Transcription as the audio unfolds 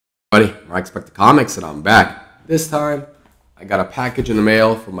Buddy, I expect the comics, and I'm back. This time, I got a package in the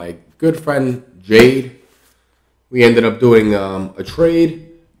mail from my good friend Jade. We ended up doing a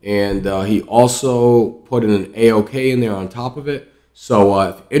trade, and he also put in an AOK in there on top of it. So,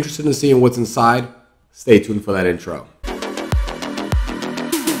 if you're interested in seeing what's inside, stay tuned for that intro.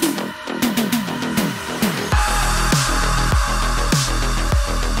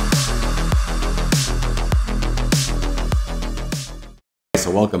 So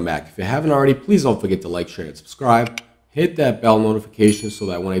welcome back. If you haven't already, please don't forget to like, share, and subscribe. Hit that bell notification so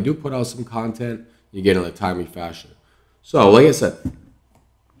that when I do put out some content, you get in a timely fashion. So, like I said,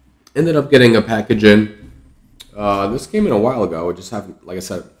 ended up getting a package in. This came in a while ago. I just haven't, like I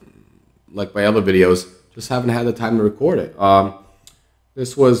said, like my other videos, just haven't had the time to record it.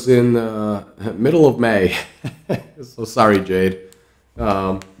 This was in middle of May. So sorry, Jade.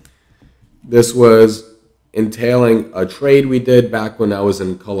 This was entailing a trade we did back when I was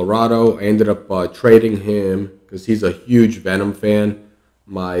in Colorado. I ended up trading him because he's a huge Venom fan.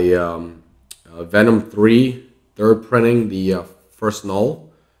 My Venom 3 third printing, the first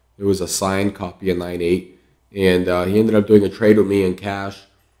null. It was a signed copy of 9/8, and he ended up doing a trade with me in cash,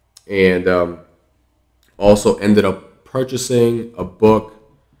 and also ended up purchasing a book,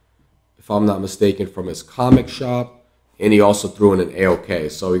 if I'm not mistaken, from his comic shop, and he also threw in an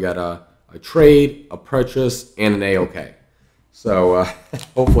AOK. So we got a trade, a purchase, and an AOK. So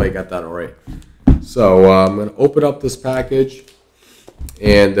hopefully I got that all right. So I'm going to open up this package,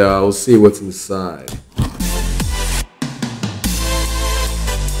 and we'll see what's inside.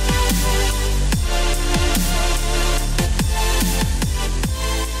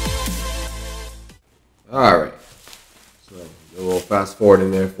 All right. So a little fast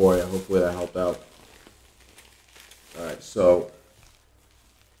forwarding there for you. Hopefully that helped out. All right. So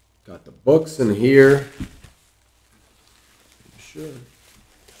got the books in here. Sure.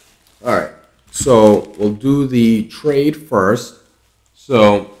 All right. So we'll do the trade first.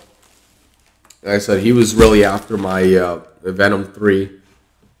 So, like I said, he was really after my Venom 3.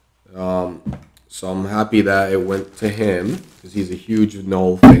 So I'm happy that it went to him because he's a huge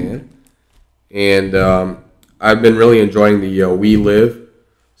Noel fan. And I've been really enjoying the We Live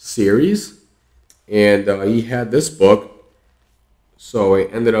series. And he had this book. So I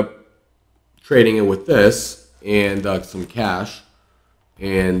ended up trading it with this and some cash,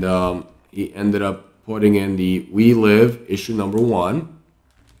 and he ended up putting in the We Live issue number 1.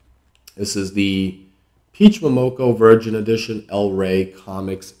 This is the Peach Momoko Virgin Edition El Rey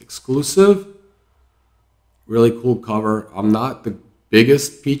Comics exclusive. Really cool cover. I'm not the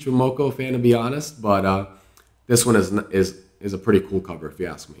biggest Peach Momoko fan, to be honest, but this one is a pretty cool cover if you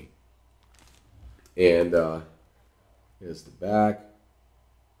ask me. And here's the back.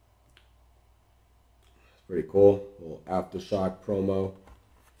 Pretty cool, little Aftershock promo.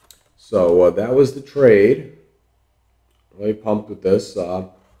 So that was the trade. Really pumped with this.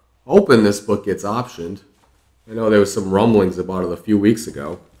 Hoping this book gets optioned. I know there was some rumblings about it a few weeks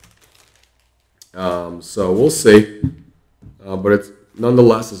ago. So we'll see. But it's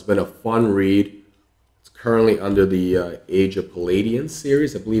nonetheless, it's been a fun read. It's currently under the Age of Palladian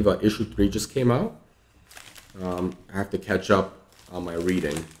series. I believe issue 3 just came out. I have to catch up on my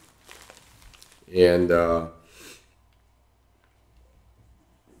reading. And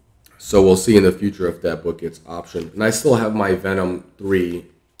so we'll see in the future if that book gets optioned. And I still have my Venom 3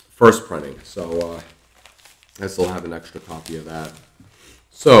 first printing, so I still have an extra copy of that.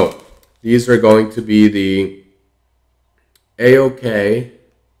 So these are going to be the AOK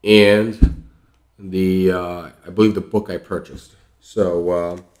and the, I believe, the book I purchased. So,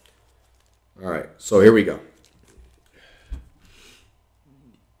 all right, so here we go.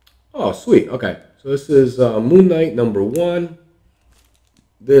 Oh, sweet. Okay. So this is Moon Knight number 1.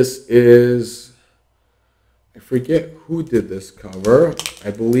 This is, I forget who did this cover.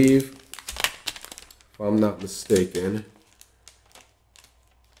 I believe, if I'm not mistaken,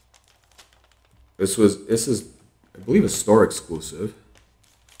 this is, I believe, a store exclusive.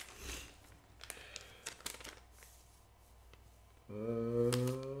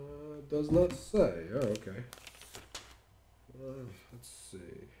 Does not say. Oh, okay. Let's see.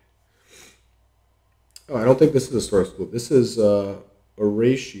 Oh, I don't think this is a store exclusive. This is a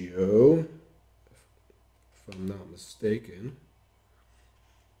ratio, if I'm not mistaken.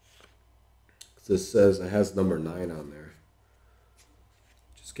 This says it has number 9 on there.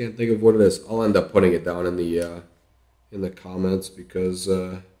 Just can't think of what it is. I'll end up putting it down in the comments because.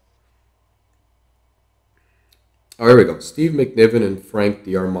 Oh, here we go. Steve McNiven and Frank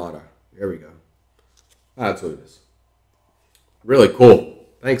D'Armata. There we go. That's what it is. Really cool.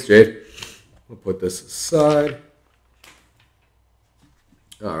 Thanks, Jade. We'll put this aside.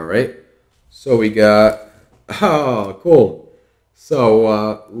 All right. So we got, oh, cool.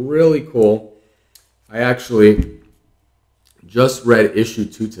 So, really cool. I actually just read issue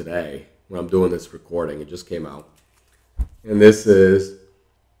 2 today when I'm doing this recording. It just came out. And this is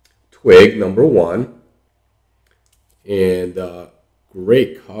Twig number 1. And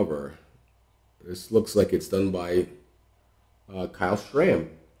great cover. This looks like it's done by Kyle Schramm.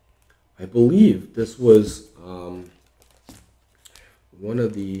 I believe this was one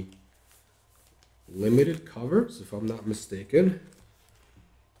of the limited covers, if I'm not mistaken.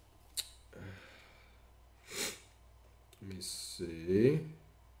 Let me see.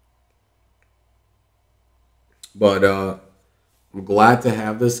 But I'm glad to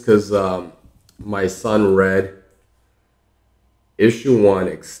have this because my son read issue 1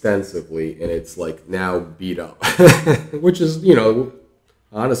 extensively, and it's like now beat up, which is, you know,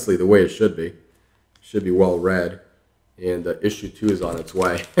 honestly the way it should be. It should be well read, and issue 2 is on its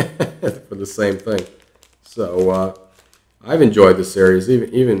way for the same thing. So I've enjoyed the series,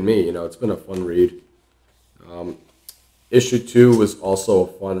 even me. You know, it's been a fun read. Issue 2 was also a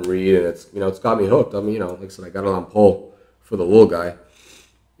fun read, and it's, you know, it's got me hooked. I mean, you know, like I said, I got it on pull for the little guy,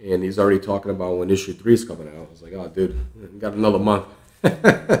 and he's already talking about when issue 3 is coming out. I was like, oh, dude, we got another month.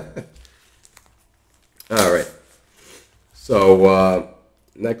 All right. So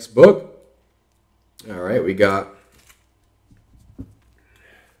next book. All right, we got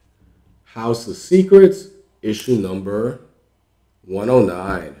House of Secrets, issue number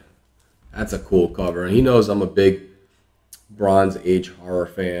 109. That's a cool cover. And he knows I'm a big Bronze Age horror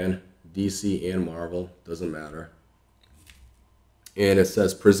fan, DC and Marvel, doesn't matter. And it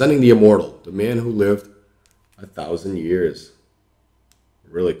says, presenting the immortal, the man who lived 1,000 years.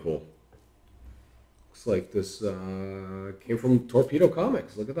 Really cool. Looks like this came from Torpedo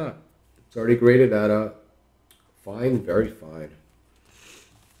Comics. Look at that. It's already graded at a fine, very fine.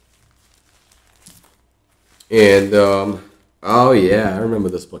 And, oh yeah, I remember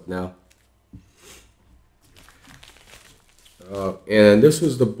this book now. And this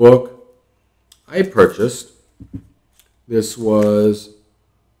was the book I purchased. This was,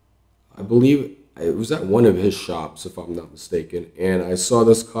 I believe, it was at one of his shops, if I'm not mistaken. And I saw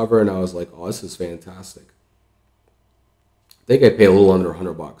this cover and I was like, oh, this is fantastic. I think I paid a little under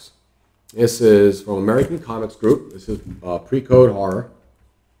 $100. This is from American Comics Group. This is Pre-Code Horror,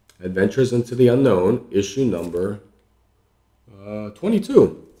 Adventures into the Unknown, issue number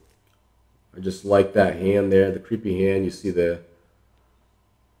 22. I just like that hand there, the creepy hand. You see the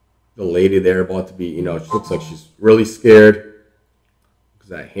lady there about to be, you know, she looks like she's really scared because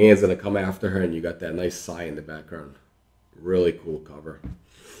that hand's going to come after her, and you got that nice sigh in the background. Really cool cover.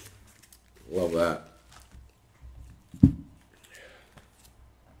 Love that.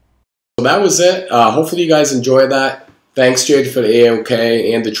 So that was it. Hopefully you guys enjoyed that. Thanks, Jade, for the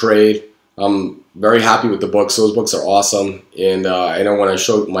AOK and the trade. I'm very happy with the books. Those books are awesome. And I know when I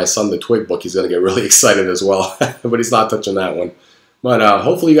show my son the Twig book, he's going to get really excited as well. But he's not touching that one. But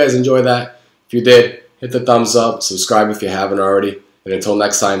hopefully you guys enjoyed that. If you did, hit the thumbs up. Subscribe if you haven't already. And until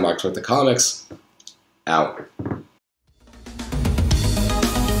next time, Mark with the Comics. Out.